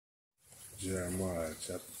Jeremiah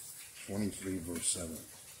chapter 23, verse 7.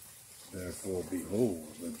 Therefore, behold,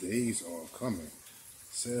 the days are coming,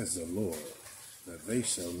 says the Lord, that they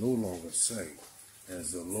shall no longer say,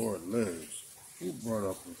 as the Lord lives, who brought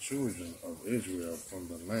up the children of Israel from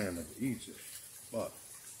the land of Egypt, but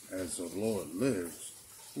as the Lord lives,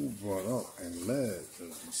 who brought up and led the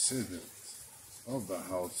descendants of the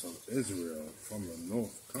house of Israel from the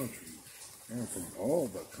north country and from all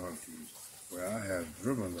the countries where I have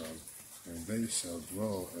driven them, and they shall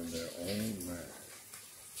dwell in their own land.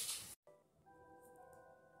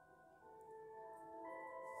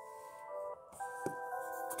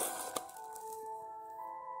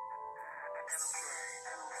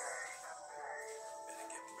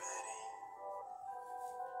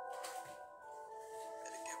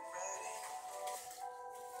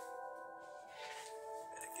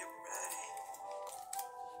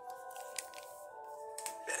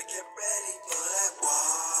 Better get ready for that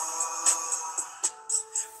war.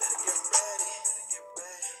 Better get ready. Better get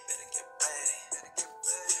ready. Better get ready. Better get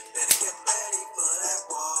ready. Better get ready for that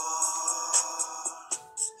war.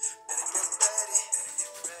 Better get ready. Better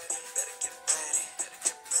get ready. Better get ready. Better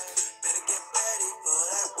get ready. Better get ready for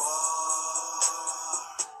that war.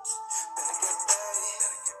 Better get ready.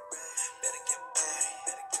 Better get ready. Better get ready.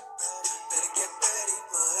 Better get ready. Better get ready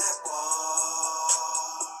for that war.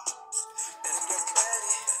 Better get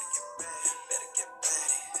ready. Better get ready. Better get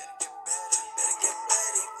ready. Better get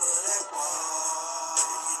ready for that war.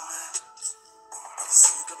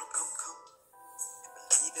 See you gonna come. And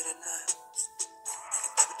believe it or not, you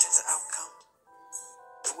can never change the outcome.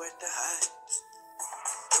 Nowhere to hide,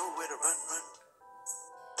 nowhere to run.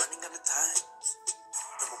 Running out of time.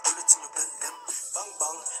 No more bullets in your gun. Bang.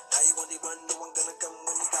 Now you only run, no one gonna come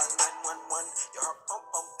when you got 911. Your heart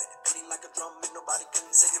pump, beating like a drum, and nobody can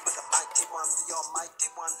save you but the mighty one, the almighty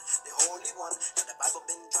one, the holy one. Now the Bible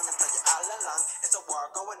been trying to tell you all along. It's a war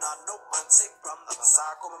going on, no man safe from the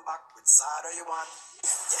Messiah coming back. Which side are you on?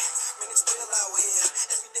 Yeah, man, it's real out here.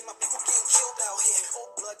 Every day my people getting killed out here.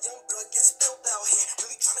 Old blood, young blood gets spilled out here.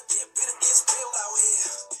 Really trying to get rid of this real out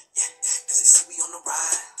here. Yeah, cause they see we on the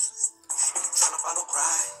rise, and you trying to follow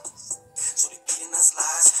Christ. So they feeding us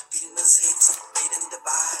lies, feeding us hate, separate and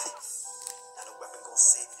divide. Not a weapon gon'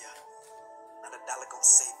 save ya, not a dollar gon'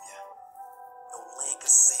 save ya. No land can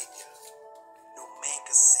save ya, no man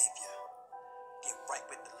can save ya. Get right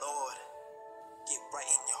with the Lord, get right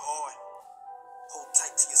in your heart. Hold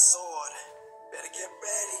tight to your sword. Better get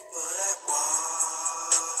ready for that war.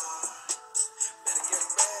 Better get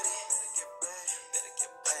ready, better get ready, better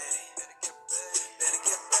get ready, better get ready, better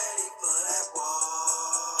get ready for that war.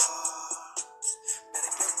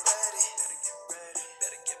 Better get ready, better get ready,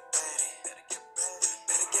 better get ready, better get ready,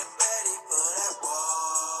 better get ready for that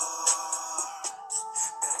war.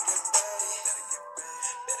 Better get ready, better get ready,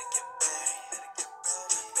 better get ready, better get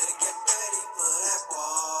ready, better get ready for that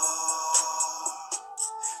war.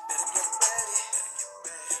 Better get ready, better get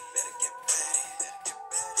ready, better get ready,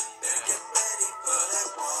 better get ready for that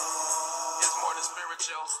war. It's more than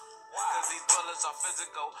spiritual. Cause these bullets are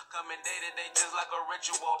physical, coming day to day just like a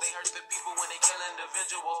ritual. They hurt the people when they kill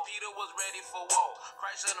individuals. Peter was ready for war,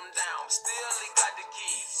 Christ shut him down, still he got the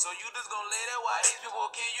keys. So you just gonna lay there while these people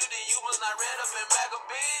kill you? Then you must not read up in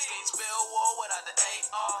Maccabees. Can't spell war without the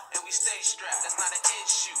AR, and we stay strapped, that's not an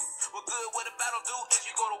issue. What good would a battle do if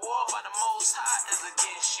you go to war by the most high is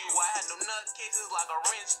against you? I had no nutcases like a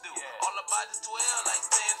wrench do, all about the 12 like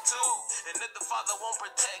 10-2. And if the Father won't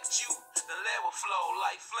protect you, the lead will flow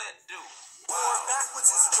like Flint do. Going backwards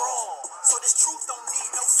is wrong, so this truth don't need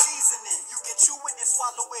no seasoning. You can chew it and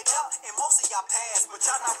swallow it up, and most of y'all pass, but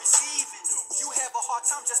y'all not receiving it. You have a hard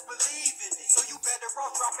time just believing it, so you better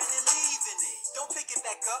off dropping and leaving it. Don't pick it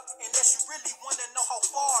back up unless you really want to know how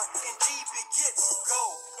far and deep it gets. Go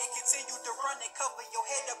and continue to run and cover your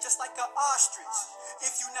head up just like an ostrich.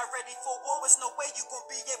 If you're not ready for war, there's no way you're gonna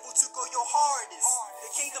be able to go your hardest. The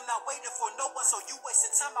kingdom not waiting for no one, so you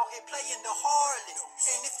wasting time out here playing the harlot.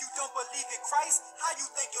 And if you don't believe in Christ, how you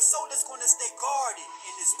think your soul is gonna stay guarded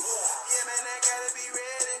in this war? Yeah, man, I gotta be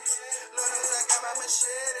ready. Lord, I got my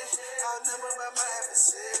machete. Outnumbered by my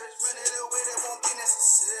adversaries. Running away, that won't be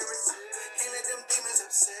necessary. Can't let them demons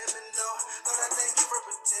upset me, no. Lord, I thank you for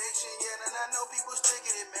protection. Yeah, and I know people still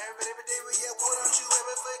getting married, but every day we at war, don't you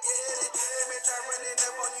ever forget it. They may try running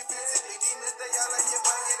up on you physically. Demons, they all in your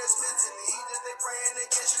mind, yeah, that's mentally. Just they praying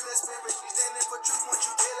against you, that's spiritually. Standing for truth, want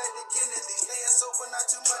you dead like the Kennedy. Staying sober, not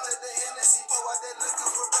too much of the Hennessy. Pour out that liquor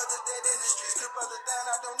for brothers dead in the streets. Strip brothers down,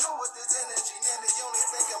 I don't know what this energy. Now the only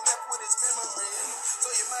thing I'm left with is memory. So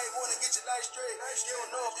you might wanna get your life straight. You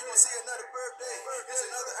don't know if you gon' see another birthday. It's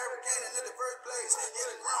another hurricane in the first place. Yeah,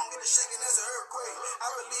 the ground get the shaking as an earthquake. I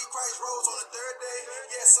believe believe Christ rose on the third day.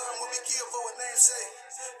 Yeah, some will be killed for what name's sake.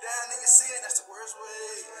 Down in your sin, that's the worst way.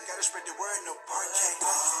 Gotta spread the word, no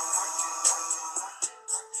parking.